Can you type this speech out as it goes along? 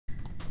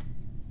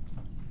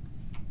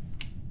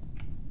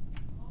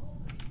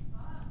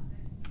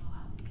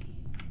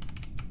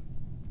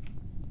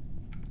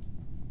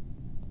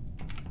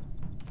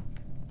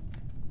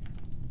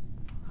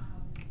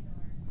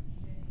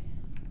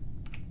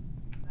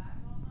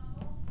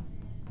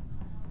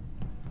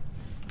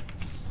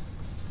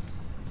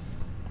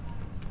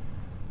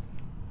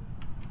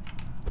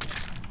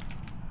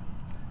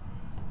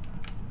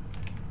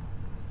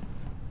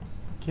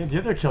Take the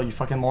other kill, you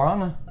fucking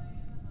moron.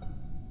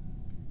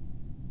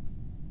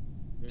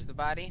 Where's the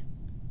body?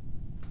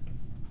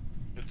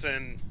 It's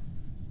in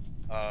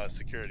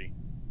security.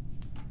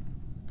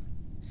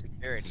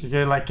 Security.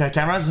 Security, like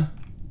cameras?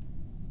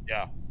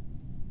 Yeah.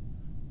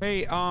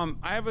 Hey, I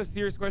have a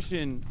serious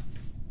question.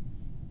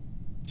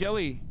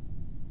 Jelly.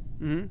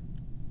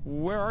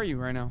 Where are you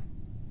right now?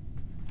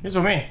 He's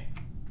with me.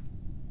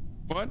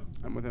 What?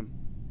 I'm with him.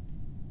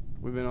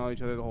 We've been on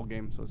each other the whole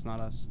game, so it's not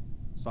us.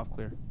 Soft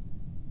clear.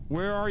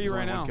 Where are you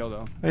right now? Kill,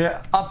 though.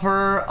 Yeah,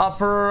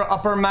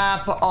 upper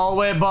map, all the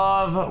way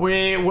above.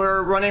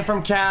 We're running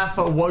from calf.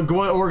 We're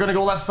gonna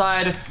go left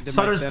side.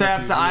 Stutter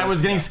stepped. I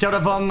was getting scared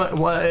of him.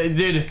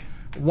 Dude,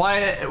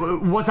 why?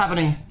 What's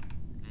happening?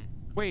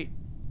 Wait,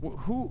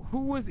 who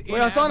was in?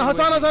 Wait, Hassan.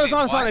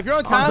 If you're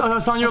on task,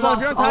 Hassan, you're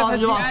lost.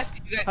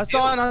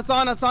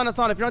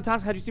 Hassan, if you're on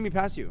task, how'd you see me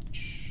pass you?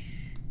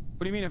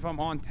 What do you mean if I'm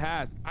on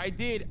task? I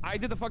did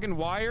the fucking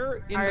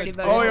wire in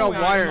the... Oh, you're on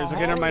wires.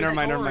 Okay,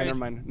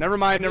 never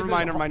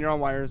mind. You're on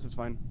wires. It's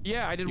fine.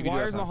 Yeah, I did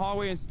wires in the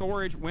hallway and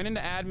storage. Went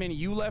into admin.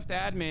 You left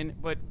admin,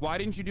 but why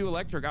didn't you do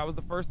electric? I was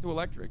the first to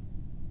electric.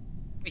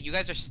 Wait, you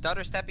guys are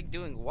stutter stepping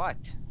doing what?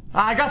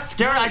 I got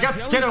scared.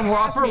 And we're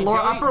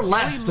upper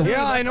left.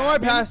 Yeah, I know I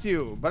passed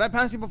you, but I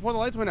passed you before the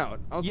lights went out.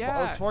 I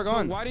was far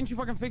gone. So why didn't you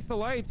fucking fix the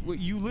lights?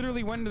 You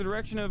literally went in the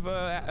direction of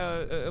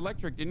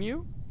electric, didn't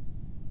you?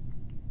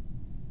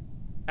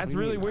 That's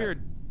really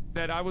weird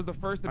that I was the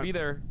first to be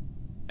there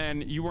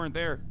and you weren't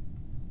there.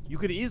 You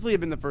could easily have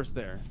been the first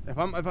there. If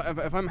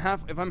I'm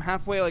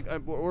halfway, like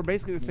we're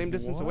basically the same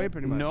distance away,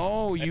 pretty much.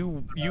 No,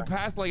 you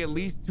passed like at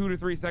least 2 to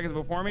 3 seconds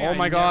before me. Oh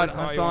my God,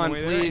 Hassan,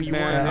 please,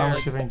 man. I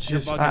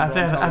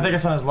think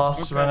Hassan is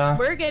lost right now.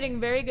 We're getting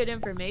very good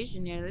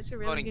information here. This is a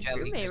really good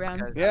crewmate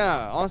round.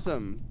 Yeah,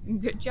 awesome.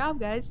 Good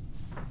job, guys.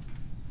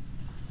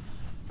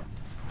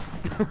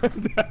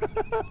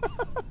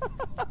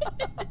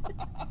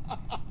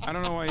 I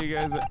don't know why you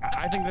guys.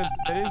 I think that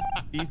is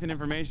decent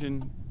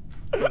information.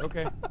 But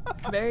okay.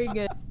 Very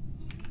good.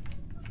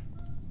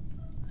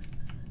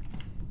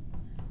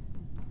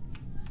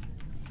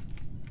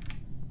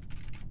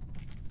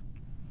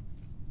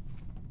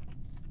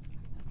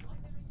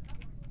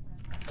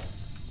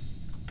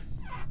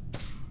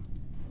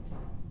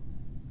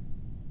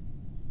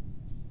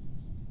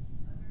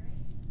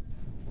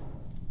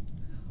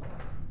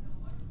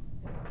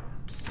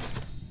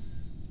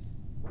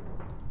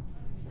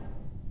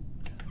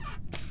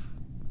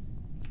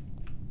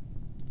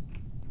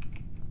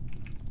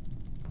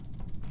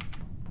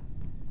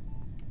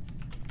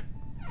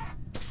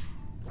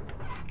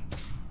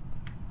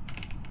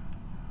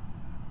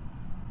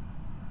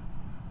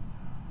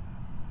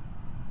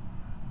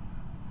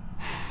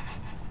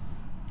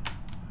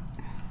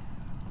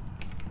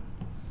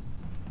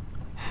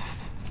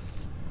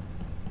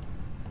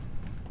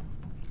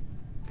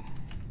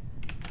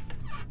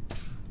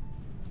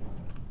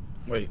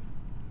 Wait,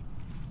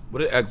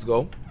 where did X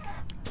go?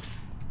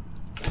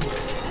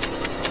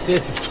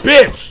 This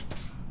bitch!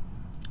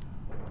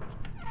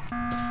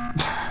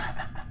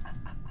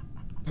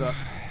 What's up?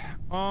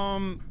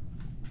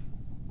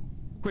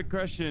 Quick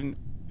question.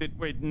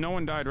 Wait, no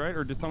one died, right?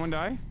 Or did someone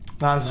die?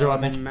 Nah, it's Joe, I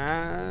think.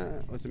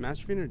 Was it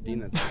Masterfiend or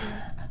Dean?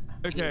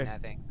 Okay.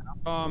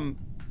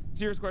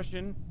 Serious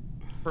question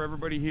for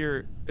everybody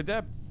here.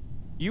 Adept,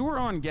 you were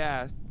on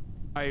gas.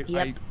 I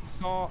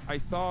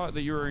saw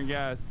that you were in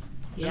gas.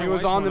 She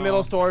was on the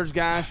middle storage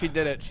gas. She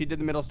did it. She did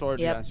the middle storage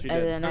gas. She did.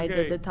 And then I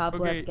did the top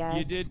left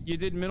gas. You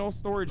did middle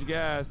storage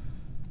gas.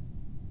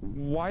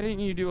 Why didn't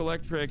you do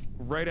electric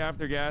right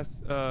after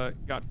gas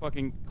got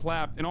fucking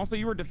clapped? And also,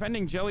 you were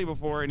defending Jelly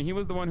before, and he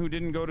was the one who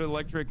didn't go to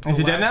electric. Is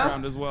he dead now?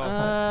 Round as well.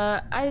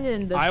 I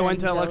didn't. Defend I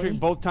went to electric Jelly.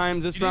 both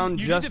times this round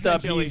just to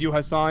appease you,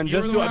 Hassan.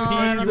 Just to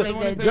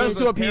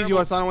appease you,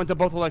 Hassan. I went to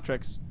both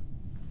electrics.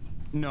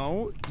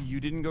 No, you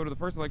didn't go to the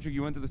first electric.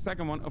 You went to the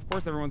second one. Of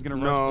course, everyone's gonna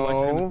rush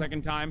electric the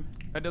second time.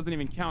 That doesn't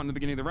even count in the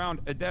beginning of the round.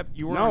 Adept,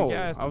 you were on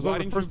gas. I was Why on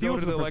the didn't first you go field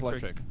to to the the first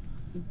electric?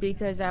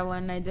 Because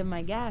when I did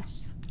my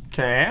gas.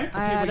 Okay. I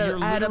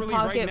had a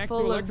pocket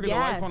full of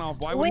gas.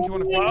 Why wouldn't you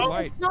want to fix the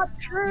light? Not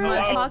true.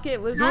 My pocket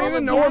was. Do you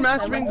even know where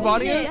Masterfiend's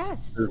body is?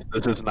 Yes.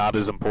 This is not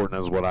as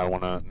important as what I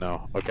want to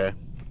know. Okay.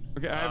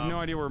 Okay, I have no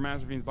idea where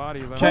Masterfiend's body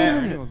is.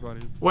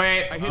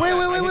 Wait,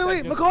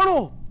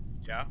 McConnell.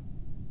 Yeah.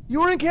 You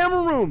were in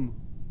camera room.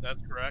 That's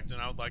correct,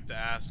 and I would like to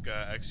ask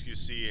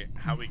xQc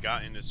how he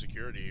got into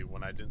security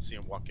when I didn't see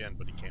him walk in,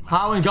 but he came out.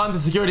 How he got into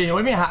security?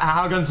 What do you mean,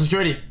 how he got into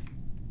security?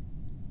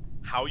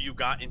 How you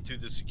got into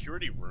the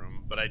security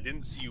room, but I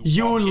didn't see you.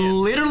 You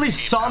literally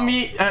saw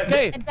me.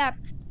 Hey,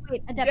 Adept.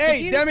 Wait, Adept.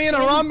 hey, Demi and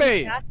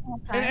Harambe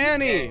and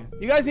Annie,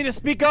 you guys need to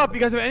speak up. You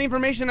guys have any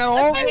information at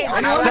all?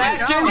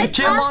 Second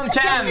kill on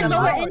cams.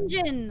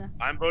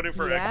 I'm voting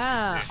for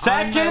xQc.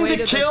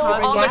 Second kill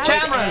on the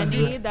cameras.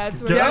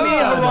 Demi,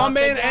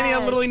 Harambe, and Annie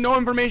have literally no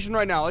information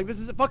right now. Like, this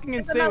is fucking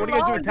insane. What are you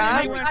guys doing?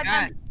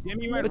 Tasks?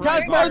 The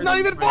task bar is not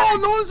even full.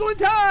 No one's doing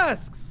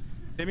tasks.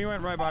 Demi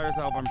went right by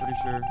herself, I'm pretty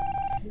sure.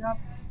 Yep.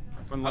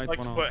 I'd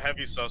like to put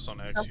heavy sus on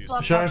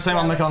xQc. Sure, same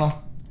on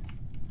McConnell.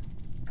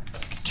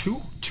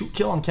 Two 2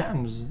 kills on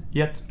cams,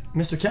 yet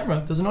Mr.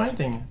 Camera doesn't know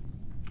anything.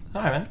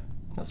 Alright, man.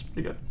 That's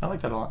pretty good. I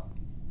like that a lot.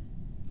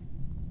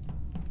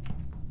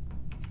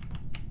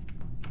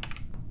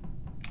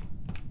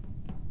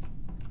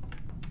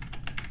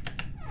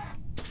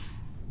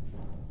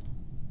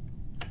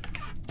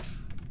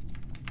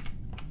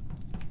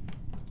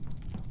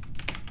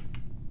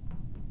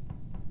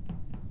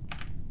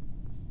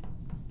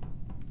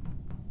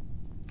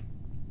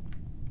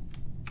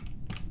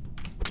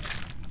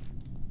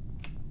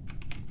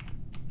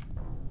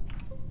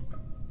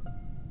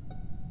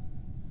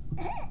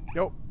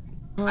 Yo.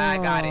 I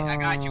got it. I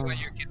got you. One of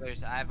your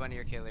killers. I have one of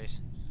your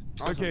killers.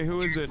 Okay,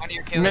 who is it? One of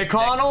your killers.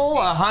 McConnell,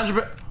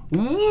 100.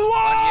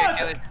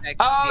 What?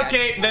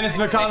 Okay, then it's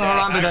McConnell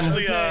Harambe then.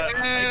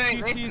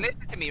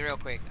 Listen to me real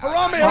quick.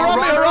 Harambe.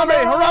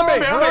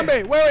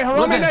 Wait,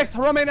 Harambe next.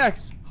 Harambe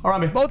next.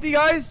 Harambe. Both of you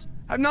guys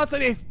have not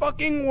said a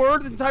fucking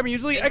word this time.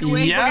 Usually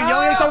XQcOW is fucking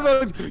yelling at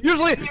something.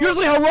 Usually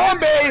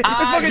Harambe is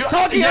fucking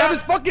talking out of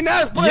his fucking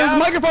ass, putting his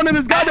microphone in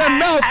his goddamn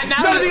mouth.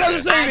 None of you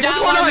guys are saying anything. What's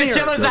going on here?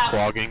 They're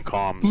clogging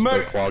comms.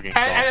 They're clogging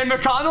comms. And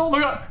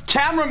McConnell,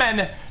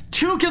 cameraman,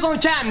 2 kills on the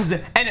cams,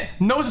 and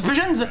no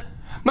suspicions?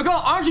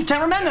 McConnell, aren't you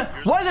cameraman?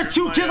 Why are there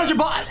 2 kills on your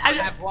bot? I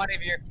have one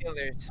of your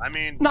killers. I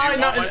mean, no,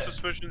 my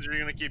suspicions are you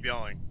gonna keep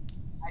yelling?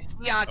 I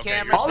see on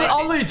camera.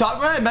 I'll let you talk,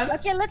 right, man?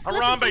 Okay, let's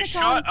Harambe,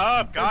 shut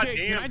up! God damn.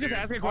 Can I just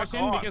ask a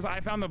question because I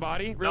found the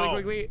body really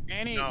quickly?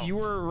 Annie, you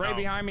were right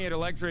behind me at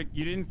Electric.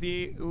 You didn't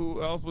see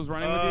who else was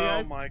running with you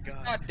guys? Oh my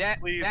god!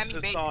 Please,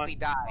 Hassan,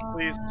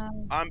 please.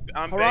 I'm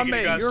Harambe, begging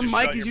you guys your to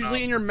mic shut is your usually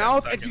mouth in your for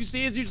mouth. 10 seconds.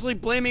 XQC is usually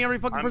blaming every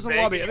fucking person in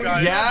the lobby. Yep.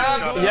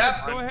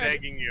 I'm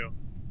begging you.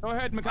 Go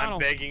ahead, McConnell. I'm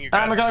begging you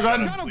guys. McConnell, go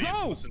ahead. Please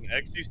Go. listen.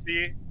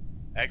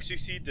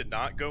 XQC did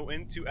not go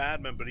into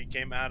admin, but he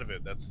came out of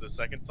it. That's the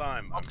second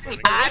time.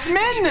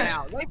 Admin?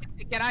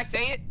 Can I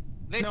say it?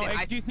 Listen, no,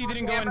 XQC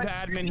didn't go into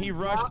admin.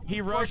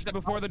 He rushed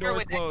before the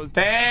doors closed.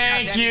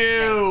 Thank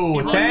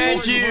you.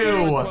 Thank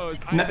you.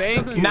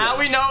 Now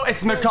we know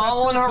it's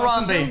McConnell and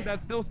Harambe.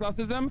 That's still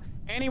sussism.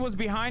 Annie was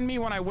behind me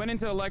when I went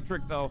into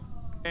Electric, though.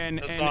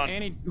 And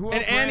Annie, who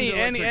else ran to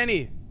Electric?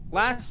 Annie.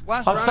 Last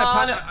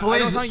Hassan, round,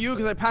 please. I was on you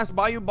because I passed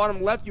by you,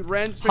 bottom left. You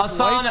ran straight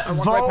Hassan, to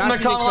lights, vote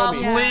McConnell up,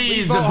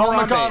 please. Vote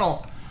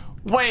McConnell.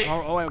 Wait.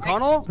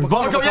 McConnell?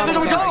 Vote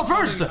McConnell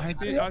first.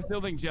 I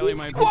still think Jelly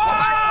might be. What?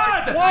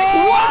 What the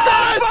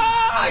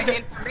fuck?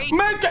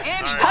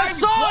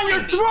 Hassan,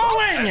 you're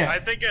throwing. I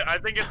think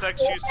it's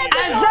XQC.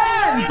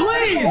 Azan,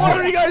 please. What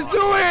are you guys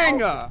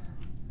doing?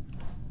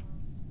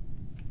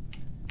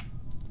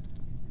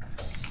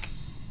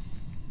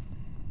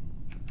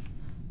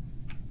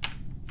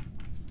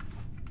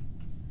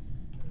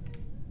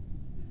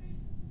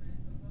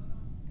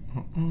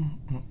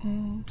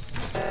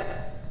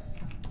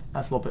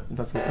 That's a little bit.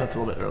 That's a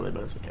little bit early,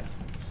 but it's okay.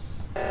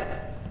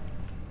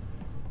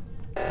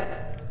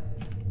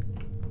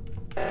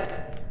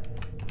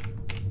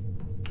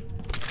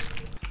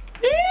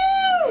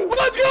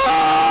 Let's go!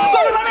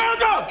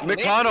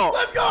 McConnell!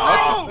 Let's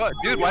go!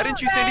 Dude, why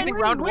didn't you say anything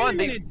round 1?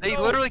 They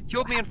literally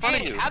killed me in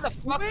front of you. How the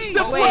fuck?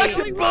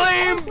 Deflect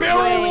blame!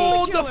 Barrel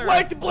roll!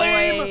 Deflect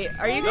blame!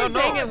 Are you guys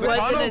saying it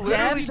wasn't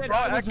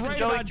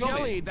Adept?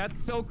 Jelly.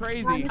 That's so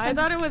crazy. I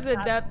thought it was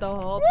Adept the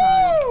whole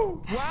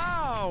time.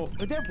 Wow!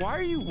 Adept, why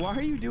are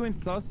you doing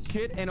sus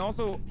shit and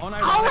also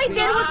unironically? All I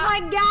did was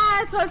my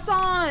gas,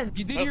 Hassan!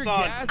 You did your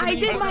gas and I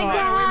did my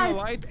gas!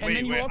 And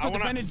then you also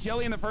defended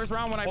Jelly in the first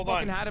round when I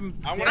fucking had him.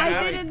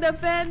 I didn't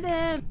defend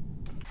him!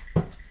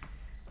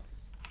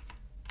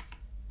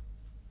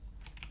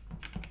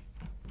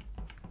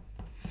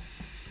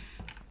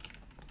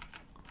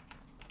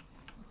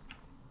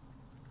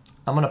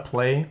 I'm gonna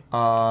play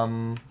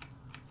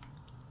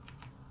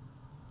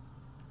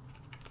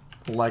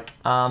like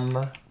I'm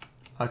a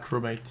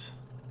crewmate.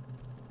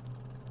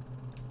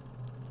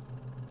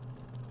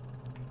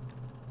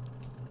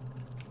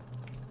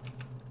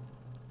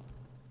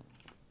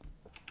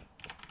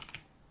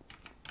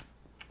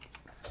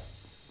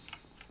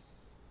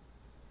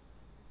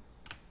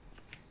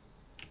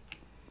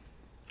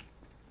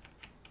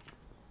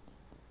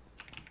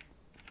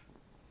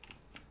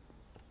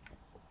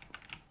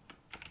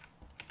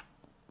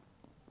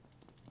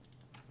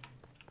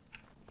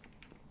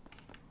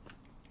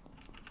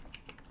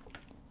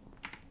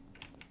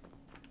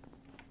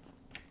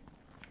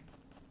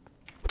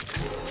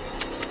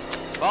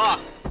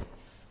 Fuck!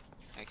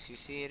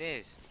 XQC it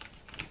is.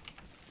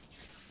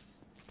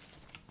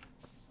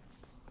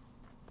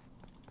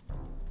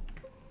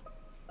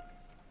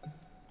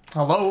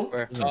 Hello?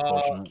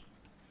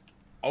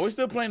 Are we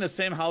still playing the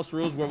same house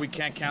rules where we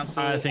can't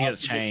cancel? I think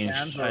it's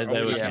changed.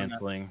 They were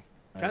canceling.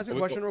 Can I ask a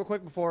question real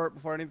quick before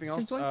anything else?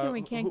 Since when can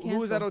we can't cancel? Who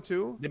was that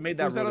 02? They made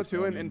that Who was that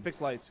 02 and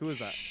fixed lights? Who was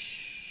that?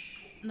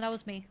 That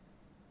was me.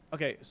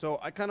 Okay, so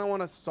I kind of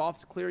want to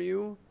soft clear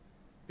you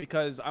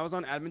because I was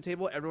on admin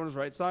table, everyone was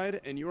right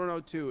side, and you were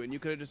on 02, and you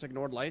could have just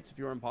ignored lights if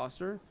you were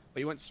imposter, but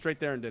you went straight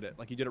there and did it.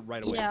 Like, you did it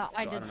right away. Yeah, so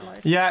I did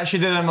lights. Yeah, she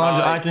did it.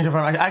 I can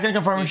confirm. I can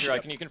confirm.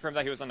 Can you confirm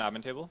that he was on the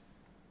admin table?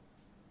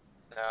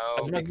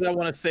 As much as I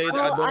want to say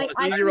that,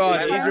 Easy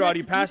Rod,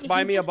 you passed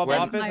by me above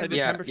office. I did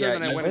temperature,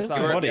 then I went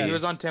inside. He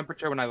was on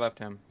temperature when I left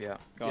him. Yeah.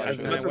 As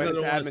much as I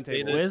don't want to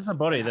say this. Where's the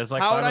body? There's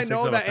like How would 5 or I 6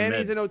 know of that us in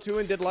Annie's mid. in O2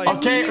 and did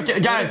lights? Okay,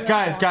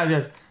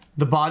 guys.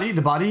 The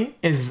body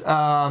is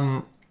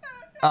on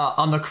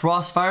the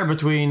crossfire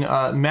between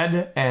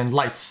med and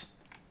lights.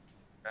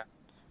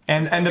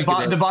 And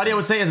the body I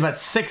would say is about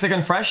 6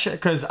 seconds fresh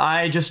because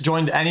I just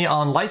joined Annie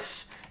on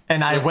lights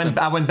and I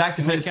went back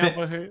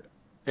to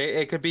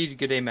It could be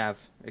Good Day Mav.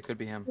 It could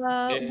be him.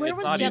 Where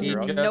was Jelly?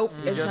 Nope,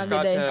 it's not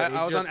Good Day.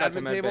 I was on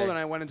admin table, then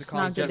I went into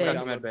comms. Just got to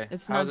Medbay.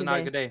 It's How not is it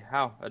not Good Day?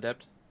 How,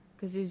 Adept?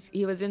 Because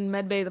he was in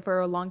medbay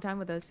for a long time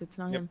with us. It's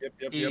not him.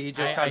 He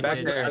just got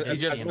back there. He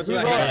just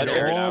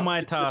all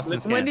my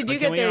tasks. When did you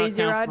get there,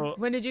 Easy Rod?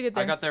 When did you get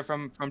there? I got there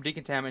from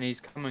Decontam, and he's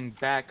coming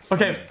back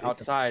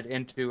outside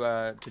into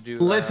to do.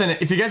 Listen,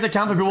 if you guys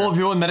account for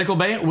people in medical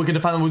bay, we can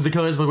define who the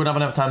killer is, but we don't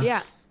have enough time.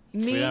 Yeah.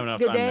 Me,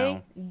 Good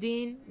Day,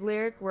 Dean,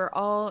 Lyric, we're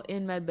all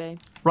in medbay.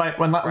 Right.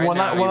 One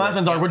last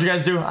one, dog. What'd you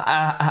guys do?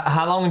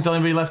 How long until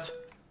anybody left?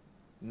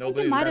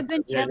 Nobody. It might have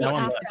been Jelly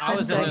after. I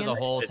was in there the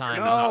whole time.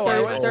 No, I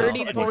went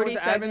 30, 40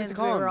 seconds.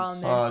 We were all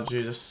in there. Oh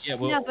Jesus. Yeah,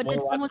 but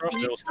did someone see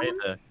you?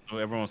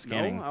 Everyone was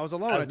scanning. No, I was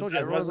alone. I told you.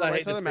 Everyone was on the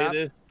right side of the map.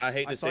 I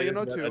hate to say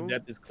this, but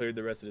Adept is cleared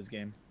the rest of this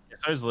game.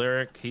 So is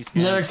Lyric. He's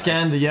Lyric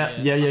scanned. Yeah.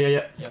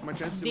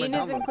 Dean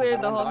isn't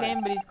cleared the whole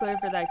game, but he's cleared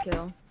for that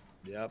kill.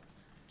 Yep.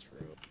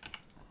 True.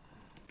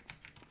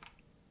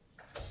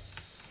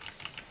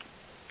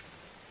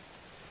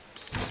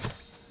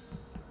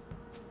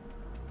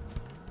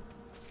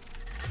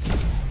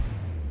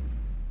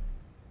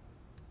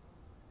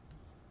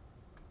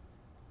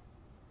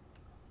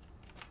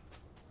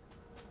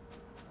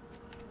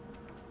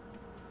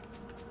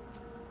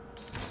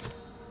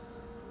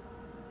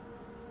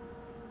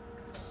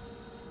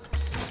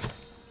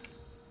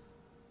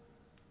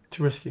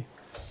 Too risky.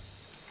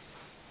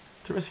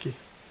 Too risky.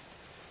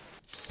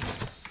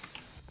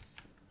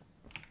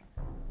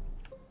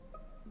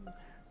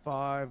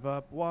 Five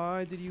up.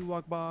 Why did you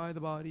walk by the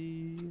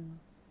body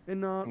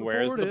and not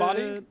Where's the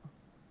body?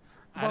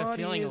 I had a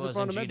feeling it was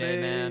in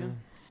G-Day,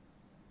 man.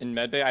 In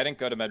Medbay? I didn't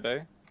go to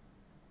Medbay.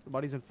 The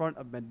body's in front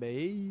of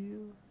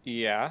Medbay.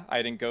 Yeah,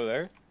 I didn't go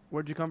there.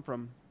 Where'd you come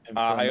from?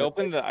 I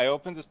opened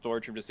the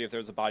storage room to see if there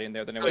was a body in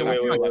there. Then I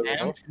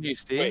went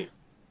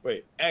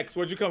Wait, X,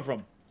 where'd you come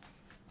from?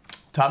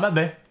 Top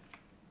Medbay.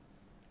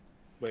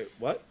 Wait,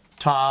 what?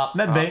 Top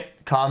Medbay.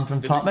 Come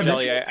from top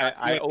Medbay.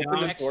 I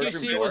opened the storage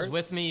room xQc door. was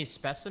with me,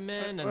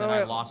 Specimen, and then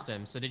I lost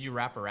him. So did you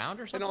wrap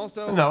around or something? And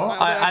also, No,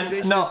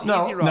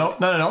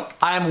 no.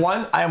 I am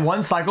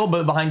one cycle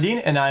behind Dean,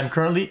 and I am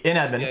currently in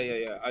admin.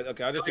 Yeah.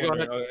 Okay, I just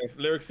wondering if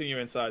Lyric's seeing you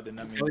inside, then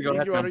that means.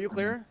 Easy Rod, are you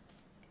clear?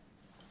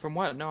 From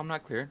what? No, I'm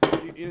not clear.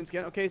 You didn't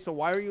scan? Okay, so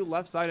why are you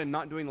left side and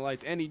not doing the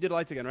lights? And you did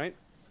lights again, right?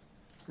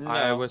 No.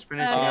 I was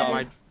finishing up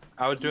my.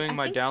 I was doing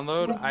my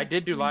download. I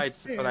did do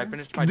lights, but I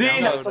finished my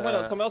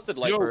download. Someone else did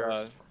light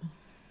for.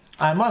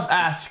 I must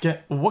ask,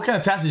 what kind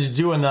of tasks did you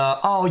do in the?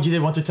 Oh, you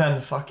did 1 to 10.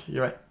 Fuck,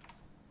 you're right.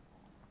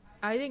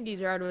 I think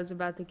Easy Rod was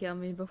about to kill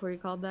me before you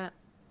called that.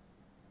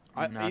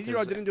 Easy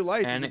Rod didn't do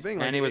lights. And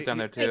he was down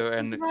there too,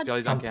 and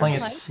Jelly's on camera. I'm playing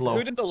it slow.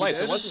 Who did the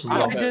lights?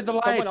 I did the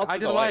lights. I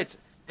did the lights.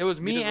 It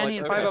was me, Annie,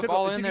 and 5 up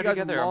all in there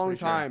together. It took a long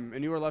time,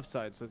 and you were left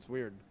side, so it's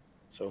weird.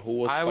 So who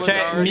was?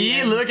 Okay,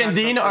 me, Luke, and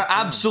Dean are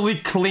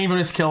absolutely clean from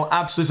this kill.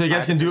 Absolutely, so you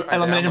guys can do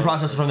elimination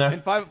process from there.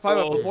 And five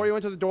up, before you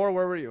went to the door,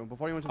 where were you?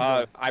 Before you went to the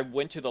door? I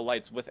went to the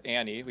lights with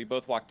Annie. We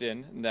both walked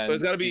in, and then so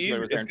it's gotta be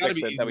easy. It's gotta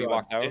be easy. That we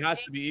walked out. It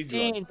has to be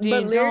easy.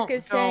 But Lyric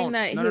is saying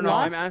that he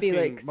lost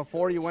Felix.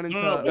 Before you went into.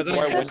 No. I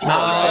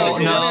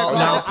don't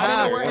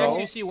know where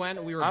xQc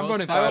went. We were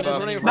both.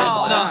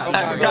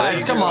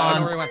 Guys, come on. I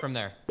don't know where we went from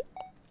there.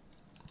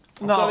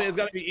 No, it's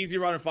gotta be easy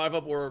run and 5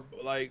 up or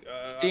like.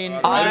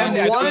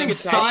 I'm one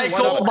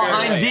cycle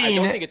behind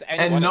Dean,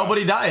 and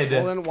nobody died.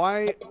 Well, then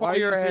why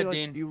you're ahead,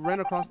 Dean? You ran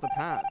across the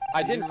path.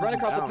 I didn't run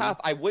across the path.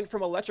 I went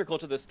from electrical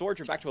to the storage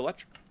room back to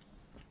electrical.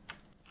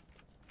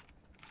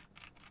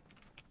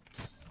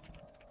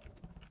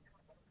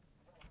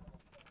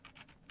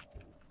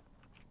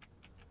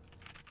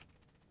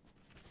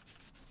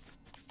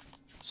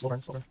 Slow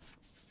down.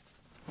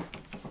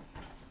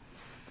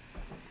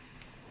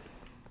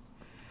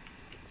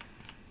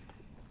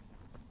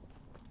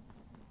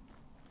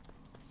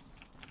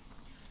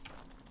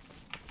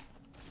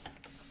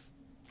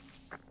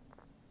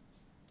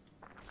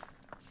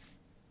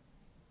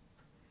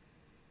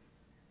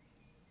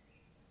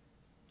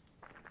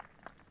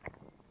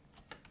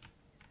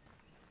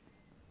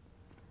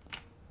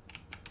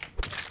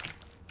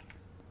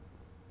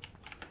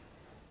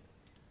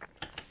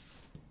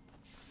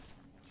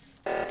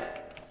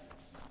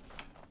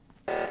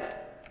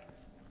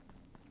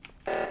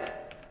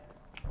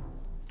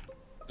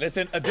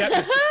 Listen,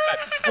 Adept,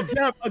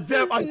 No,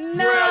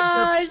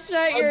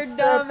 shut your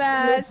dumb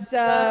ass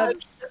up.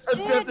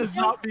 Adept is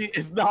not me.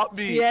 It's not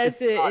me. Yes,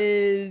 it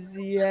is.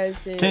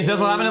 Yes, it is. Can you tell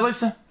us what happened,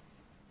 Alyssa?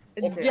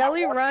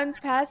 Jelly runs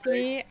past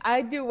me.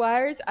 I do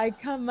wires. I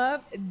come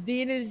up.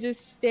 Dean is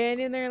just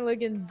standing there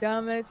looking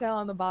dumb as hell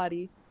on the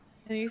body.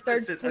 And he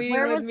starts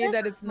pleading with me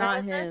that it's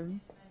not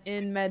him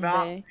in med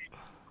bay.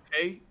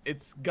 Okay,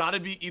 it's gotta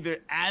be either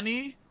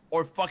Annie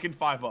or fucking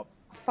 5 Up.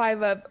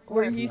 5 Up.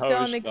 Were you still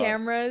on the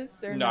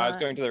cameras or No, not? I was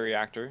going to the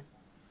reactor.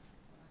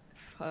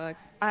 Fuck.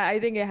 I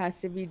think it has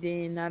to be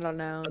Dean. I don't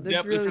know. This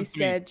Yep, really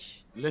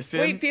sketch.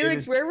 Listen. Wait,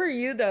 Felix, where were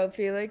you though,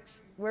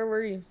 Felix? Where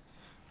were you?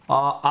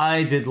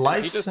 I did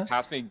lights. He just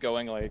passed me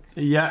going like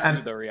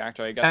and the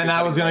reactor. I guess. And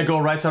I was gonna go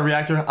right side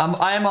reactor.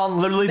 I am on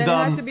literally Then the.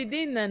 it has to be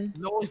Dean then.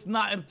 No, it's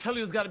not. I'm telling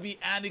you, it's gotta be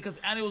Annie because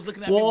Annie was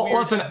looking at Well, me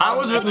weird. listen, I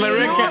was with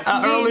Lyric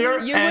earlier.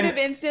 You would have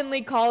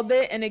instantly called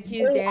it and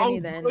accused Danny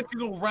then. I'm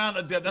looking around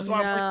at that. That's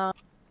why No.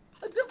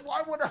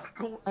 Why would I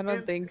go? I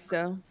don't think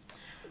so.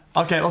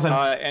 Okay, listen.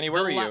 Annie,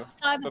 where were you?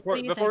 What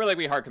do you Before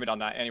we hard commit on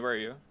that, Annie, where are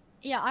you?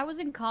 Yeah, I was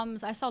in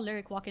comms. I saw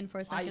Lyric walk in for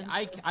a second.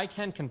 I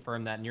can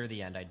confirm that near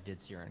the end I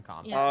did see her in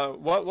comms. Yeah.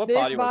 What This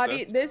body was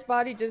body, this? this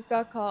body just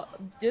got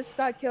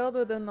killed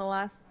within the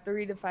last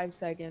 3 to 5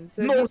 seconds.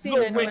 So if No, you've seen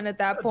no, anyone wait. at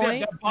that point,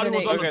 That body then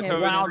was it on the Okay, so can-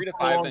 ground. 3 to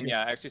 5, then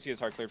yeah, XQC is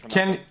hard clear from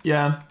that.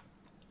 Yeah.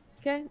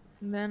 Okay,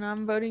 then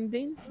I'm voting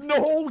Dean.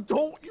 No,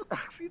 don't. You're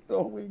actually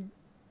throwing.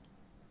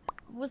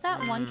 Was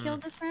that one kill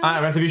this round?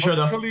 Alright, we have to be sure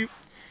though.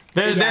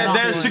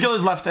 There's 2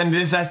 killers left, and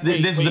this is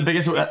the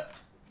biggest.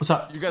 What's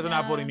up? You guys are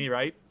not voting me,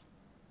 right?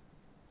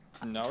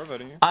 No, we're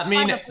voting you. I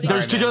mean,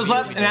 there's 2 killers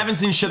left, and I haven't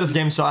seen shit this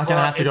game, so I kind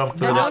of have to go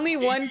through that. Only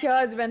 1 kill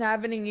has been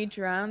happening each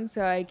round,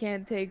 so I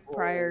can't take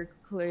prior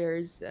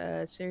clears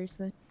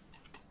seriously.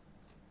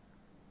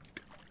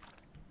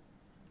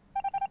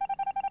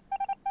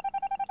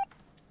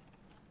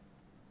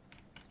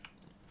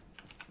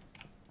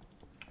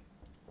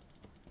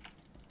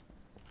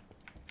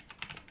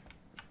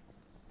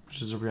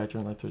 Which is a reactor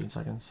in like 13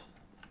 seconds.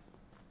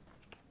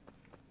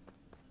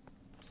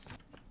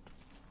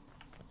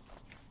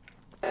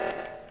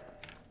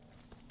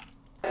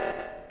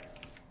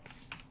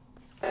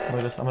 Look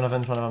at this, I'm gonna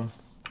vent in front of him.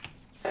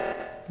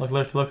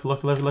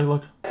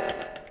 Look.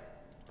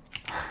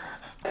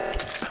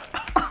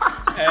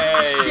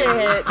 Hey!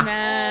 Shit,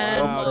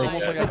 man. Wow, it's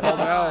almost like I called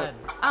out.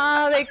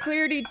 Oh, they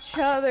cleared each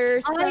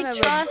other. Son of a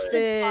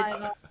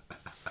bitch.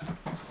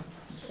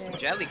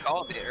 Jelly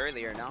called it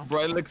earlier, no?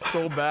 Bro, it looks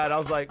so bad. I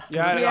was like,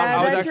 Yeah, I was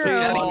that's actually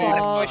your I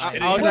was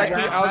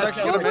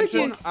actually What gonna would you mention.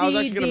 I was see,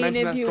 actually gonna Dean, mention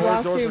if that you storage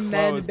walked doors through were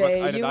med closed, but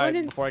bay? I You denied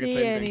wouldn't before I could see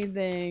say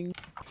anything. anything.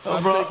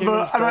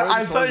 Bro,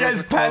 I saw you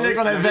guys panic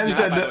when I vented.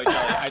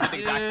 I did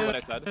exactly what I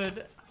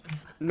said.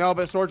 No,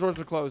 but storage doors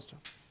were closed.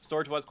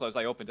 Storage was closed.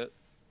 I opened it.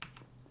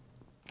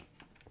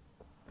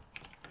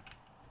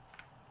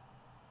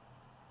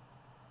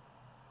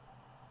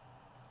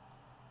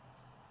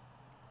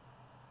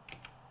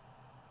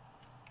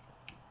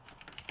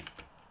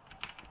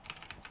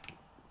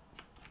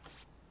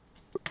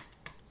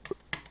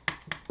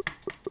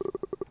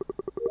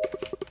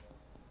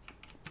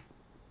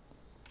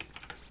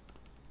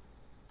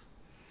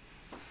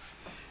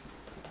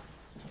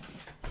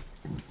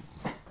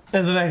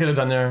 There's what I could have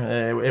done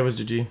there. It was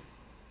GG.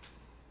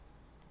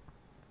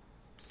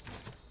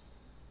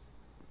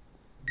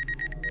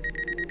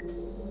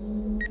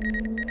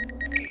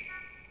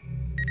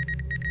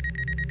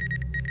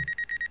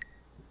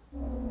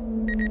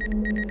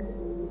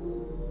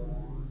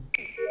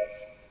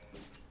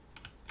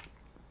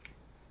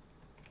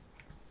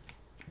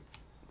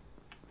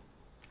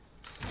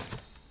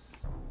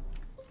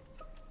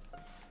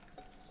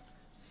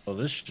 Oh,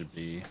 this should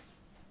be.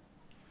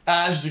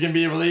 This is gonna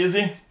be really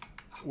easy.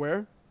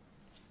 Where?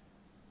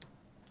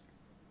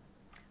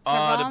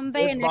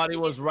 This body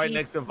was right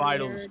next to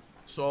Vitals.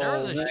 So There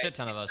was a shit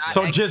ton of us.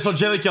 So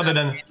Jelly killed it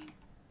then.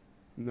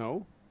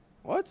 No.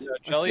 What?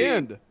 Jelly- I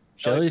scanned.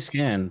 Jelly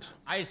scanned.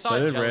 I saw So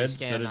did Jelly Red,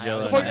 scan. so did I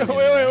Yellow. was- Wait,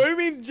 what do you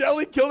mean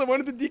Jelly killed him?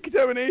 When did the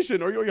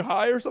decontamination? Are you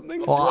high or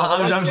something? Well,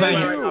 I'm saying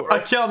you.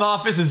 a kill in the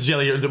office is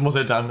Jelly most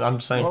of the time. I'm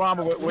just saying. Hold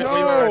on, wait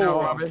right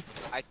now, Robbie.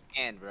 I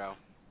can, bro.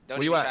 Don't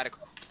Where you even at? try to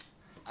call.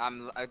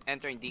 I'm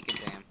entering Deacon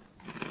Dam.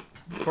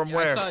 From I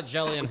where? saw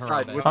Jelly and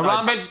Harambe.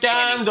 Harambe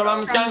scan,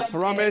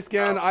 Harambe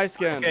scan, I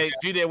scanned. Okay,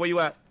 G-Day, where you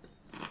at?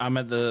 I'm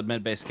at the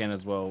med base scan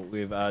as well.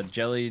 We've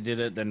Jelly did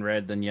it, then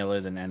Red, then Yellow,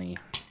 then Annie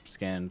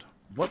scanned.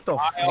 What the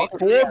fuck?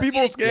 4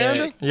 people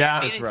scanned? Yeah.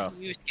 I It's didn't rough.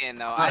 see you scan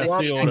though. I didn't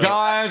That's see the you. order.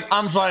 Guys,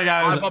 I'm sorry,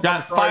 guys. 5 up, Yeah,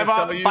 I'm sorry 5 to up,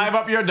 tell you. 5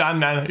 up. You're done,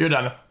 man. You're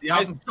done. Yeah,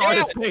 I'm sorry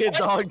to say it,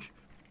 dog.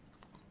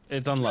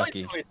 It's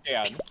unlucky.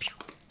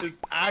 It's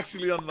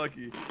actually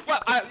unlucky.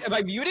 What? Am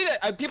I muted?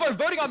 People are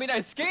voting on me and I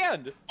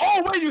scanned.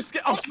 Oh, wait, you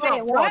scanned. Oh,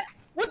 Wait, what?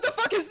 What the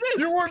fuck is this?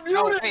 You were muted.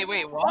 Oh,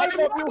 wait, I what?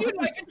 was muted.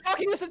 I've been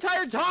talking this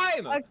entire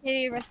time.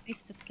 Okay,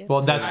 Rusty's to skip.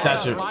 Well, that's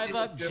it. 5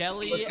 up,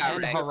 Jelly,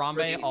 and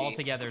Harambe all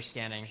together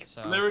scanning.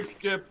 So. Lyric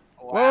skip.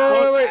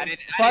 Wow. Wait.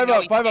 5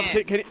 up, 5 up.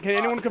 Can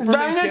anyone confirm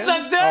Then you it's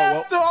scanned?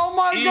 Adept! Oh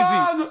my Easy.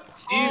 god!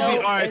 Easy. No,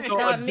 All right, it's so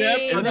not me.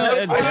 Adept. No,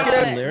 it's I not.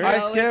 skipped. No, I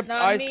it's skipped.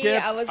 not I me.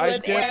 skipped. I was I with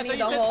skipped. Annie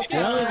the whole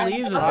Jelly time.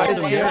 leaves I it.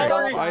 skipped.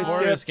 Or I is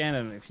skipped.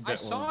 scanning if you I get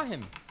saw one.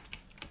 him.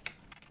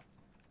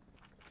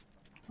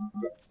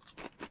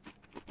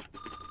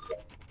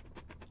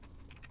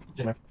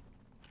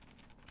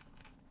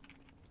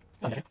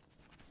 Okay.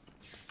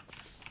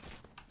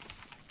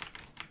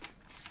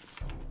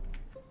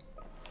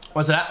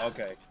 What's that?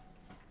 Okay.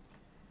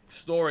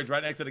 Storage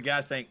right next to the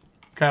gas tank.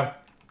 Okay.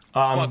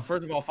 Fuck,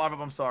 first of all, 5 of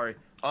them, sorry.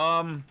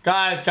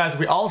 Guys,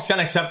 we all scan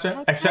except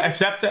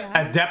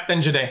Adept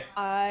and Jubilee.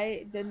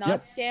 I did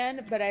not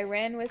scan, but I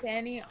ran with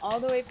Annie all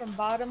the way from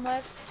bottom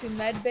left to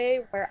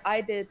medbay, where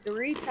I did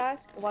 3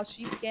 tasks while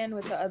she scanned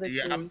with the other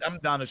crews. I'm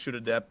down to shoot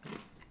Adept.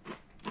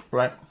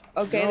 Right.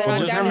 Okay, then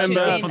I'm down to shoot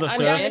Dean. I'm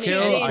down to shoot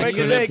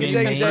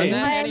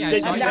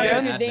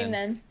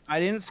Dean. I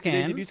didn't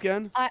scan. Did you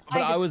scan?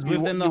 But I was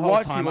with them the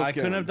whole time. I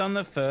couldn't have done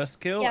the first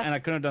kill, and I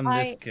couldn't have done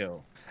this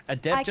kill.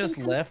 Adept just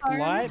left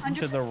light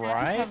to the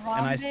right,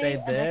 and I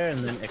stayed there, and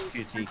then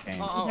xQc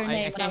came.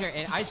 I can't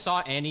hear. I saw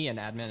Annie and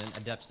Admin and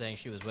Adept saying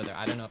she was with her.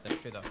 I don't know if that's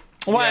true though.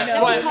 What?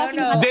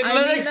 Did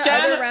Lyric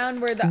scan?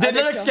 Did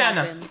Lyric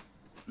scan?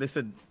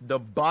 Listen, the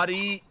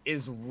body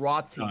is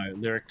rotting. No,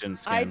 Lyric didn't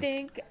scan.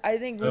 I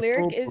think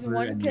Lyric is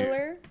one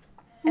killer,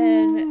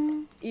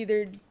 and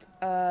either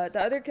the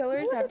other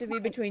killers have to be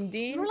between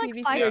Dean,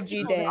 PVC, or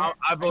G-Day.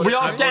 We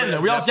all scanned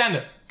it. We all scanned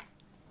it.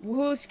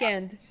 Who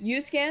scanned?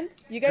 You scanned?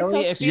 You guys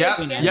saw Spirit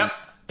scan?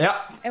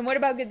 Yep. And what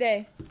about Good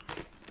Day?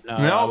 No,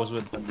 I was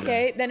with them.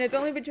 Okay, then it's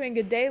only between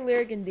Good Day,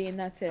 Lyric, and Dean.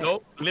 That's it.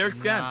 Nope, Lyric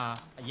scan.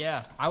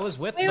 Yeah, I was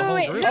with the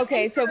whole group.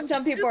 Okay, so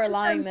some people are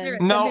lying then.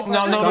 No.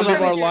 Some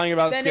people are lying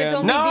about then scan. It's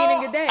only Dean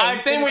and Good Day.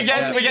 I think we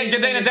get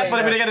Good Day and Adept,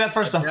 but we get Adept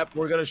first. Yep,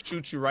 we're gonna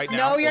shoot you right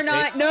now. No, you're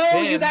not. No,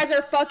 you guys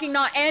are fucking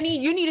not. Annie,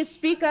 you need to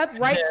speak up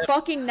right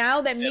fucking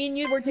now that me and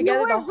you were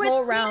together the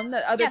whole round.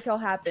 The other kill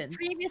happened.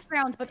 Previous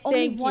rounds, but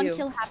only one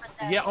kill happened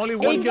then. Yeah, only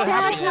one kill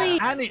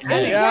happened.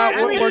 Exactly.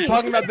 Yeah, we're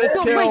talking about this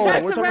kill. Wait,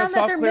 that's we're the round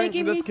that they're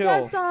making me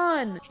sus on.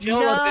 No,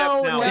 kill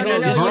Dean now.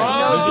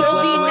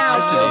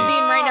 Kill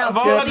Dean right now.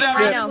 Kill Dean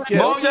right now.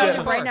 Kill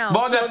Dean right now.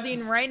 Kill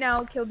Dean right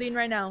now. Kill Dean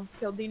right now.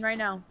 Kill Dean right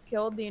now.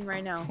 Kill Dean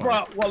right now.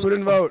 Who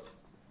didn't vote?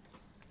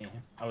 Yeah.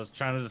 I was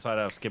trying to decide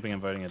I was skipping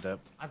and voting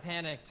Adept. I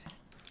panicked.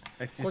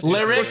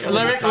 Lyric,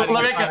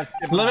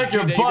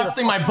 you're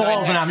busting my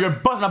balls right now. You're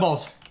busting my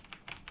balls.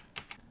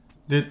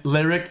 Dude,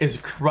 Lyric is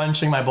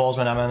crunching my balls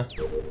right now, man.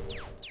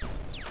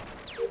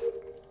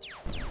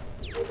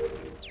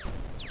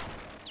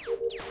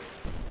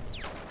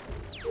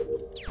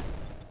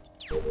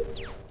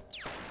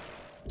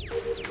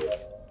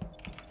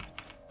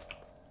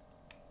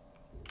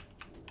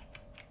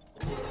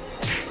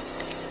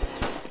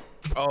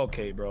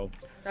 Okay, bro.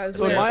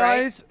 So in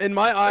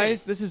my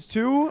eyes, this is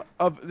two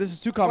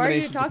combinations. Why are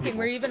you talking?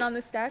 Were you even on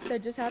the stack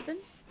that just happened?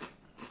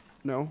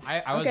 No.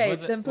 I was okay,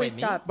 with then please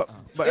stop.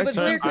 But it was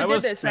Lyric who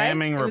did this, right?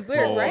 It was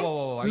Lyric, right?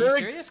 Whoa, are you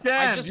serious?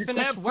 I just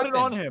finished put it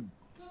on him.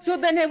 So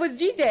then it was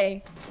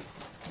G-Day.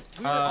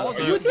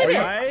 Who did it?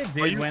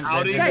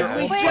 Guys,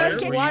 we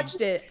just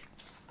watched it.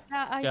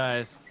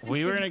 Guys,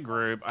 we were in a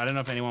group. I don't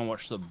know if anyone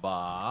watched the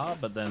bar,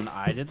 but then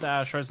I did the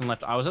asteroids and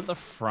left. I was at the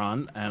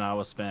front and I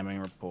was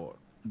spamming report.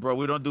 Bro,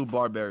 we don't do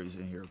barberries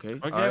in here, okay?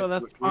 Okay, well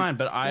that's fine.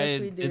 But I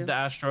did the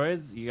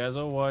asteroids. You guys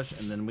all watched,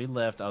 and then we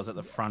left. I was at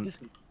the front.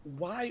 Listen,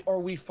 why are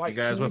we fighting?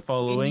 You guys were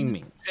following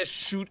me. Just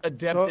shoot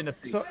Adept in the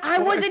face. I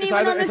wasn't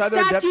even on the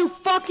stack, you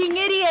fucking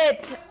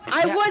idiot!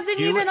 I wasn't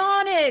even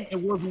on it!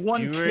 It was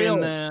one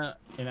kill.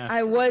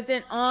 I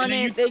wasn't on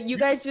it. You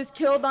guys just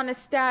killed on a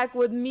stack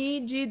with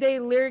me, G-Day,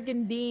 Lyric,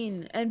 and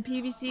Dean. And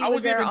PVC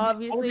was there,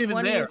 obviously.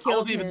 One of you killed him. I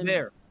wasn't even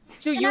there.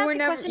 So you were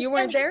never, you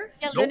weren't there?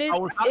 Nope, I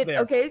was not there.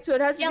 Okay, so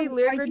it has to be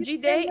Lyric or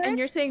G-Day, and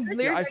you're saying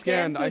Lyric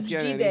scanned, so it's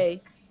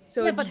G-Day.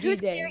 So it's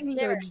G-Day.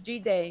 So it's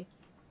G-Day.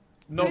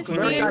 No,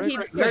 Dean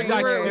keeps clearing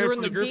Lyric. We were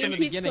in the group in the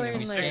beginning and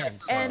we scanned.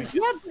 And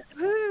yeah, but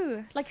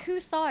who? Like who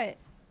saw it?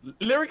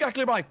 Lyric got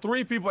cleared by like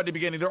 3 people at the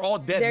beginning. They're all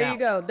dead now. There you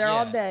go. They're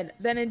all dead.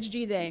 Then it's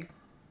G-Day.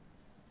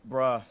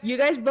 Bruh. You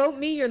guys vote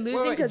me, you're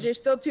losing because there's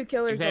still 2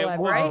 killers alive,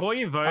 right? Before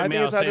you vote I me,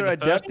 think it's either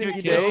Adept Day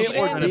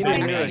or I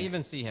didn't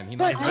even see him.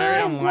 It's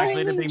very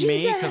unlikely to be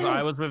me because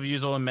I was with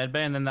you all in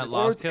medbay, and then that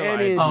last kill.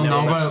 Oh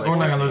no, we're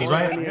not gonna lose,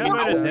 right?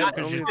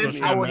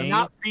 I would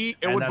not be.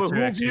 It would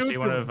behoove you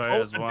to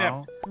vote as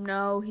well.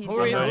 No, he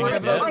did not want to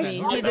vote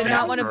me. He did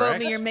not want to vote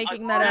me. You're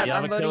making that up.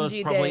 I'm voting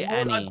G-Day.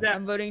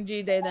 I'm voting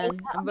G-Day then.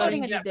 I'm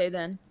voting G-Day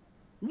then.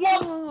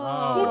 What?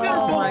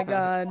 Oh my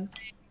god.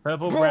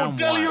 Purple, brown,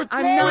 white.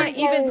 I'm not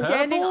even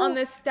standing on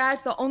this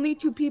stack. The only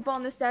 2 people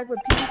on the stack with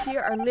PVC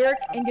are Lyric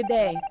and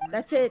G'day.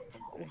 That's it.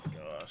 Oh my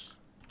gosh.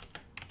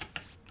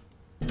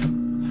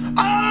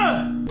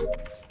 Ah!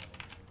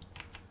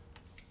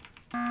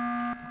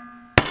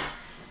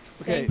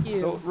 Okay,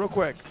 so real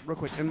quick.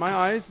 In my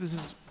eyes, this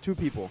is 2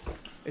 people.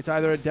 It's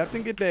either Adept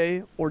and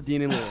G'day or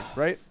Dean and Lyric,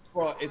 right?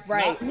 Well, it's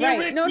right. No.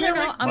 I'm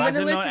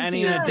gonna listen to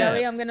you,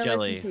 Jelly. I'm gonna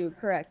listen to you.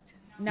 Correct.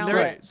 Now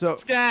right. So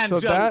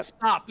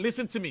stop.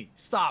 Listen to me.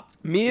 Stop.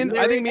 I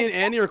think me and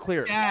Annie are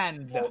clear.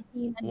 Scanned.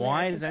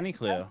 Why is Annie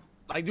clear?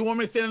 Like, do you want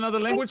me to say another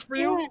language for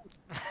you?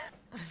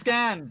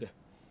 Scanned.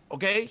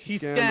 Okay, he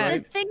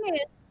scanned. The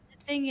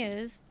thing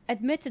is,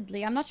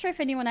 admittedly, I'm not sure if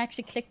anyone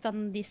actually clicked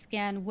on the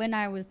scan when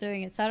I was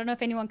doing it, so I don't know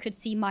if anyone could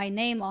see my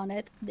name on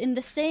it. In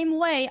the same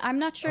way, I'm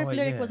not sure if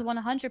Lyric was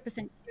 100%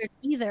 cleared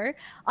either.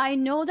 I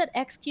know that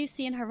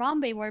xQc and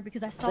Harambe were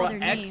because I saw their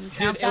names.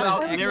 Okay,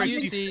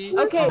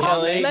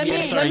 let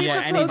me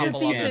propose a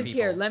thesis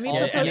here. Let me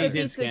propose a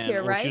thesis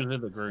here, right?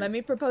 Let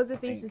me propose a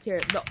thesis here.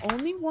 The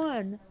only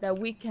one that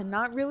we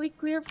cannot really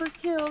clear for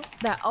kills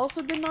that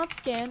also did not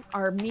scan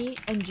are me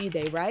and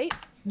G-Day, right?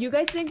 You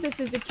guys think this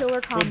is a killer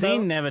combo? Well,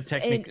 Dean never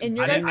technically.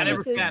 I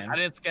never scanned. I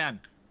didn't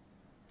scan.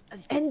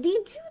 And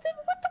Dean too? Then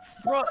what the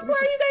fuck? Why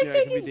are you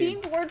guys taking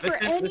Dean's word for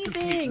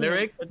anything?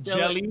 Lyric,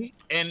 Jelly,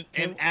 and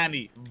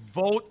Annie.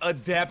 Vote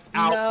Adept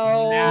out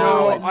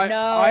now.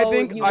 I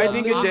think a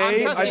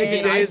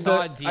day is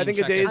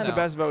the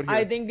best vote here.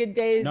 I think a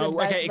day is the best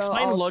vote. Okay,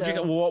 explain the logic.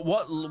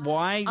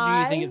 Why do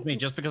you think it's me?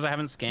 Just because I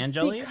haven't scanned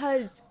Jelly?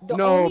 Because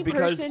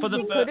for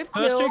the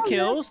first 2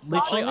 kills,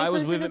 literally I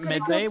was with it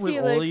midway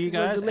with all of you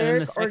guys, and then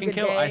the second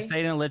kill I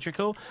stayed in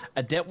electrical.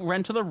 Adept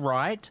ran to the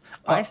right.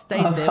 I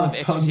stayed there with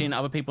xQcOW and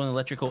other people in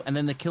electrical, and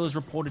then the kill is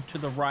reported to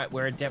the right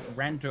where Adept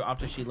ran to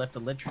after she left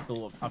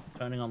electrical after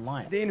turning on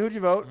light. Dean, who'd you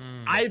vote?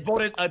 I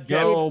voted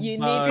Adept. You need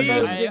to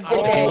vote today.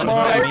 Oh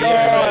my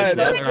god!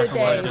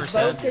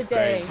 Vote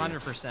today.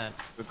 100%.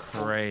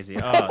 Crazy.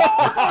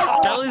 Oh,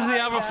 Jelly's the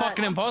other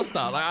fucking imposter.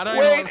 Like, I don't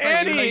Wait,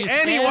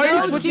 Annie, why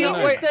are you switching?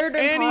 Wait,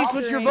 Annie,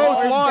 switch your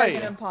votes. Why?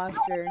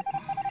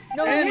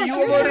 No, Annie,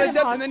 you voted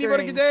Adept and then you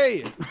voted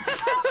G'day.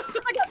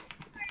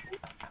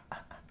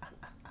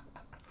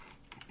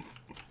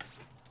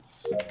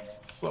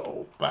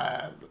 So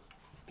bad.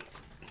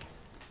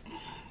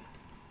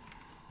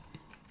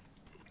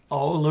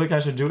 All Lyric guy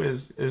should do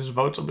is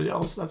vote somebody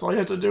else. That's all you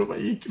have to do,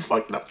 but he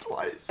fucked it up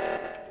twice.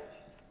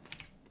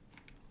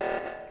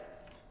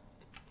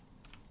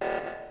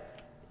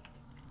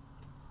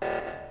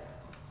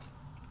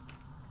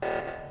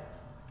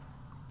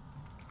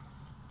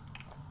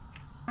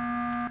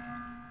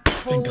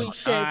 Holy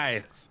shit.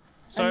 Nice.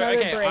 So,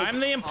 okay, I'm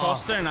the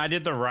imposter and I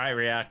did the right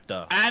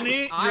reactor.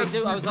 Annie, I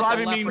was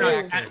driving me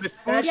nuts.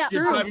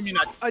 You're driving me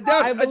nuts.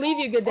 I believe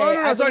you, Good Day. Oh,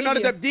 no, sorry, not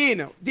Adept. Dean,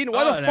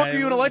 why the fuck are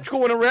you in electrical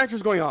when a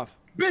reactor's going off?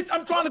 Bitch,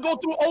 I'm trying to go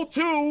through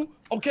O2,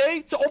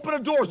 okay, to open the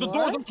doors. The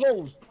doors are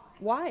closed.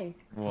 Why?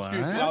 What?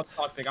 Excuse me, that was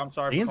toxic. I'm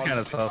sorry. Dean's kind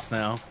of sus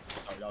now.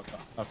 Sorry, that was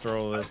toxic. After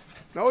all this.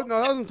 No, that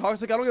wasn't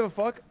toxic. I don't give a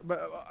fuck. But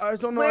I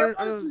just don't know.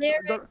 I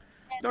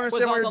don't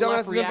understand why your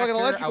dumbass is in fucking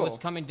electrical. I was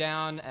coming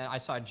down and I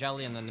saw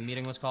Jelly and then the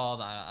meeting was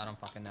called. I don't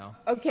fucking know.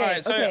 Okay,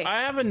 Alright, so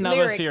I have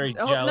another theory,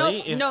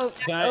 Jelly.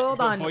 Hold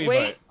on,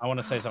 wait. I want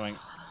to say something.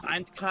 I'm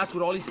in class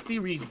with all these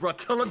theories, bro.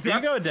 Kill Adept.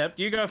 You go, Adept.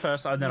 You go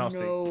first, and then I'll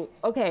speak.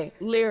 Okay,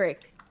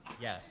 Lyric.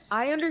 Yes.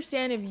 I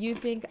understand if you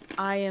think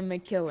I am a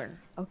killer,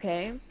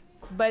 okay?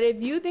 But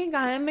if you think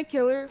I am a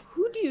killer,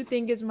 who do you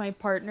think is my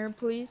partner,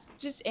 please?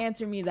 Just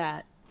answer me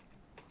that.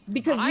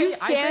 Because you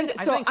stand,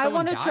 so I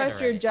want to trust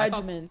your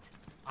judgment.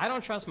 I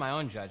don't trust my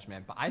own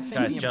judgment, but I think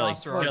Guys, the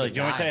imposter Jelly, do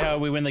you want to tell you how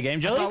we win the game,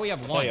 Jelly? I thought we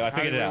have one. Oh, yeah, I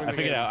figured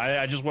it out.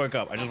 I just woke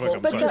up. But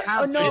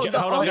Hold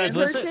on, guys,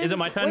 listen. Is it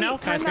my turn now?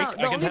 Can I speak? I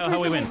can tell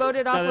how we win. No,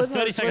 there's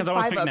 30 seconds. I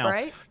want to speak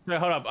now. No,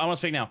 hold up. I want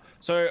to speak now.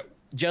 So,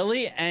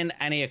 Jelly and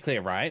Annie are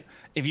clear, right?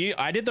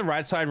 I did the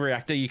right side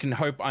reactor, you can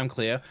hope I'm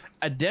clear.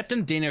 Adept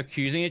and Dean are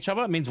accusing each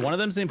other. It means one of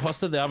them's the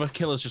imposter, the other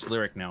killer's just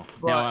Lyric now.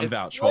 Now I'm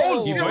vouched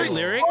for. You vote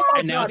Lyric,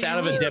 and now it's out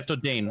of Adept or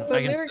Dean.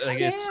 Lyric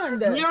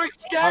scanned. Lyric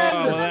scanned.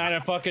 Oh, well, I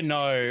don't fucking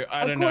know.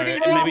 I don't know.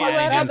 Maybe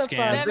Annie didn't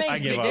scan. I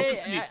give up.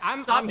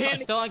 I'm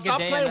still on good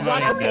day.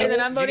 Okay, then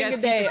I'm voting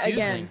Good Day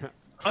again.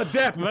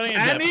 Adept.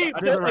 Annie,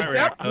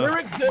 Adept,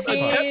 Lyric,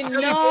 Dean,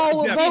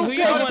 no, vote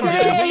Good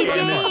Day.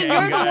 Dean,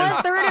 you're the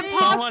one third imposter.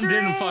 Someone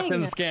didn't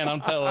fucking scan,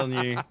 I'm telling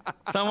you.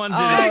 Someone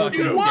didn't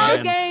fucking scan.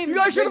 Good game. You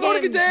guys should have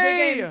voted Good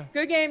Day.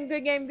 Good game.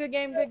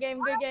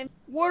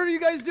 What are you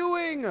guys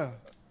doing?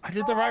 I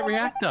did the right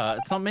reactor.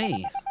 It's not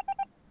me.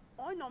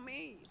 Oh, not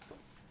me.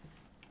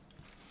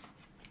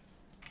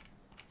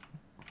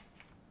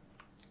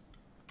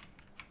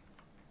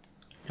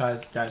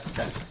 Guys.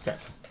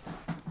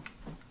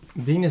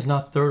 Dean is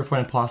not third for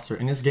an imposter.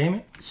 In this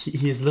game,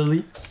 he is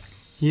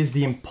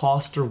the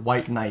imposter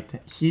white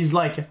knight. He's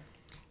like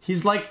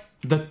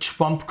the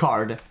trump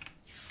card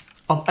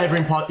of every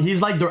imposter. He's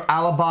like their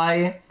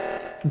alibi,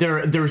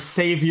 their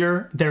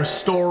savior, their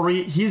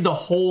story. He's the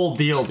whole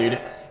deal, dude.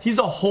 He's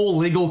the whole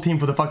legal team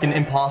for the fucking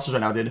imposters right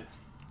now, dude.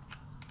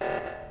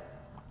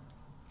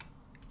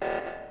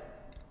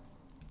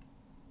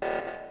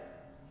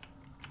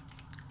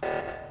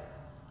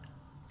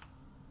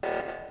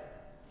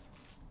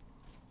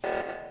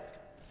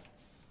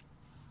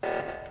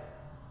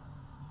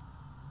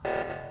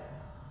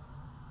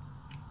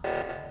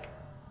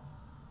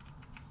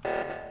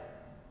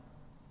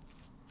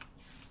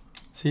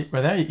 See,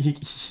 right there,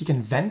 he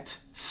can vent,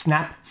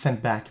 snap,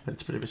 vent back, but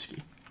it's pretty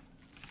risky.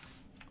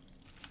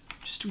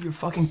 Just do your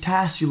fucking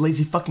task, you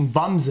lazy fucking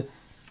bums.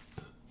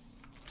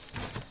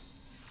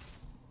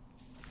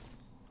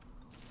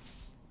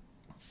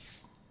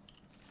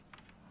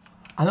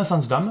 I know it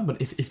sounds dumb,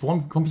 but if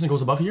one person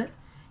goes above here,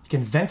 he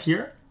can vent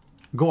here,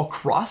 go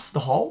across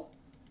the hall,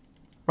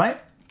 right?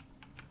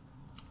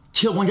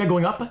 Kill one guy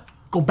going up,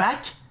 go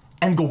back,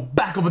 and go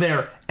back over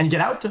there and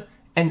get out,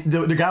 and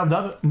the guy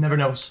above never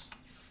knows.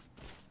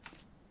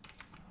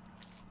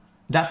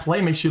 That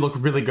play makes you look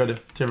really good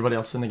to everybody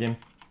else in the game.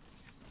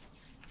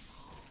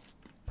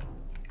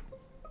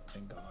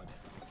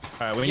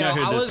 Yo,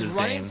 I was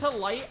running to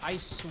light. I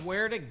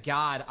swear to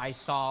God, I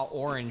saw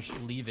orange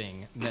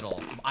leaving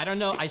middle. I don't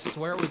know. I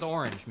swear it was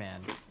orange,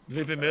 man.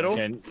 Leaving middle?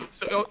 Okay.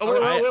 So,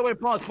 wait,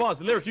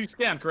 pause. Lyric, you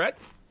scanned,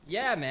 correct?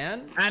 Yeah,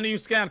 man. And you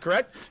scanned,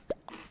 correct?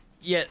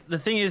 Yeah, the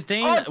thing is,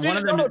 Dean, one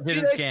of them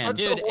didn't scan.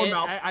 Dude,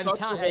 I'm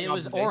telling you, it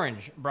was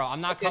orange, bro. I'm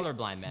not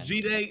colorblind, man.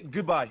 G-Day,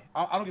 goodbye.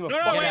 I don't give a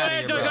fuck.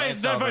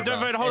 Don't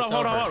vote.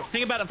 Hold on.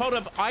 Think about it. Hold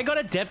up. I got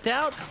Adept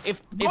out.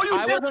 If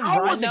I wasn't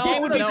right, the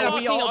game would be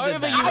fucking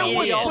over,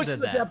 you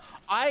idiot.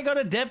 I got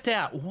Adept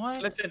out.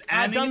 What? Listen,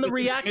 I've done the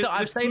reactor.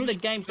 I've saved the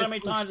game so many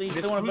times, and you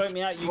still want to vote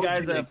me out. You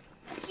guys are...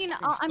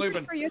 I'm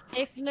pretty sure you're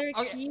safe. Lyric,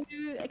 can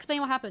you explain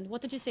what happened?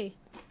 What did you see?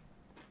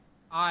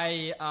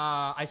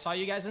 I saw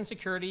you guys in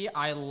security.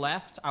 I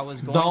left. I was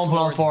going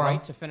towards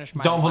right to finish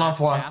my last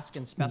task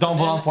and specimen. Don't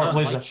vote on for it,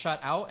 please. Light shut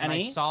out, and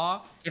I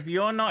saw. If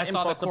you're not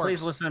imposter,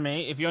 please listen to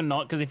me. If you're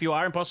not, because if you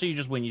are imposter, you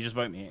just win. You just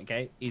vote me.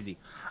 Okay, easy.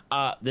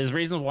 There's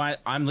reasons why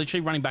I'm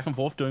literally running back and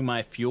forth doing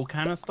my fuel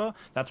canister.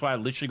 That's why I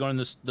literally got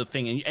in the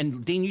thing.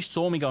 And Dean, you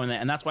saw me go in there,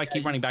 and that's why I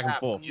keep running back and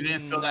forth. You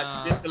didn't feel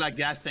that. You didn't feel like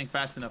gas tank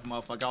fast enough,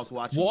 motherfucker. I was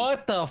watching.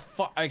 What the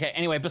fuck? Okay.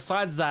 Anyway,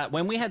 besides that,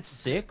 when we had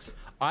 6.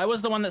 I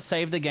was the one that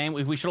saved the game.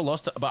 We should have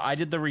lost it, but I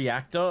did the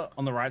reactor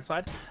on the right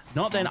side.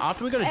 Not then.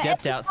 After we got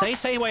Adept out,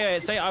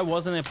 say I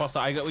wasn't the imposter.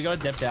 We got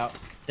Adept out.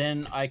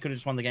 Then I could have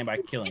just won the game by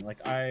killing.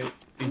 Like I've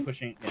been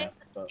pushing. Yeah,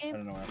 but I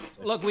don't know.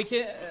 Look, we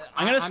can.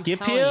 I'm gonna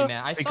skip here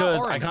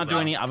because I can't do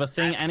any other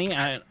thing.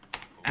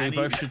 We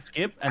both should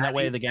skip, and that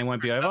way the game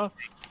won't be over.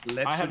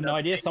 I have no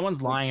idea.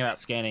 Someone's lying about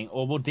scanning.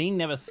 Or well, Dean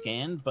never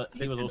scanned, but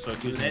he was also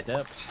using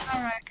Adept.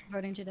 All right,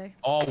 voting today.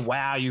 Oh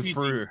wow, you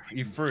threw.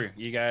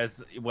 You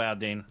guys. Wow,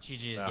 Dean.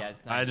 GG's, guys.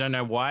 Nice. I don't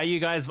know why you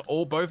guys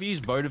both of you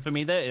voted for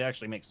me there. It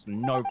actually makes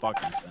no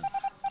fucking sense.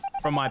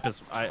 From my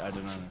perspective, I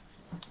don't know.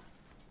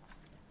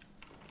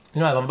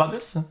 You know what I love about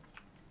this?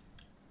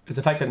 Is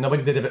the fact that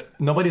nobody did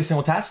a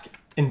single task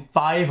in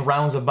 5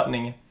 rounds of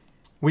buttoning.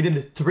 We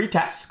did 3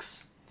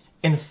 tasks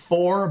in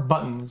 4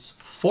 buttons.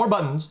 4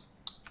 buttons.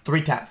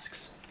 3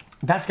 tasks.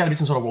 That's gotta be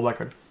some sort of world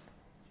record.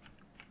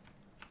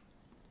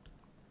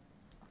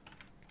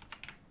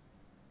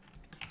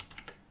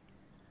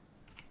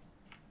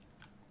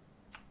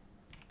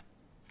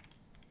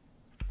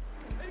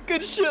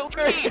 Good shit,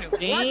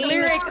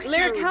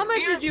 Lyric, how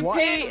much did you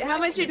pay? How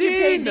much did you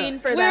pay Dean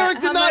for that?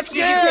 Lyric did not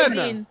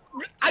scan.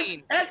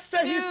 X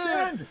said he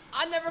scanned.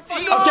 I never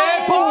fucking.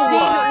 Okay,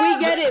 Dean, we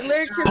get it.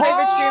 Lyric's your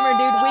favorite streamer,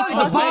 dude. We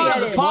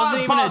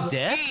fucking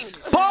get it.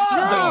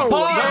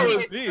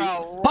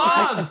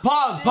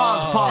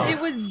 Pause. It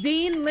was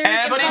Dean, Lyric,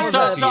 everybody and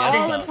stop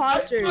talking. all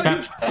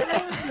imposters.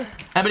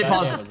 Everybody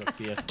pause.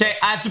 Okay,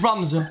 I have 2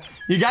 problems.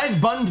 You guys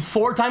buttoned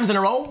 4 times in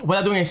a row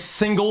without doing a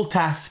single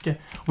task.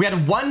 We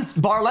had 1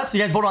 bar left. You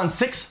guys voted on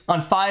 6,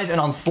 on 5, and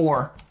on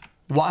 4.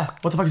 Why?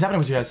 What the fuck is happening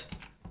with you guys?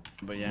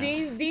 But yeah.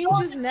 Dean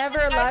just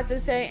never allowed to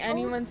say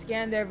anyone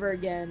scanned ever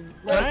again.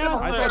 Like,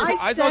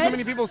 I saw so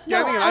many people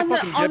scanning and I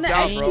fucking dipped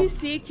out, bro. On the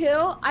xQc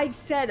kill, I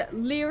said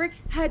Lyric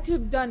had to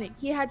have done it.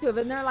 He had to have,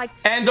 and they're like.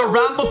 And the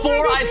round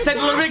before, I said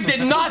Lyric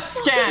did not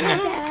scan.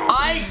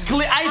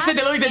 I said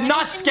that Lyric did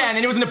not scan,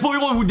 and it was in the pool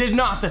people who did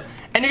not.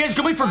 And you guys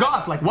completely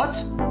forgot. Like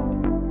what?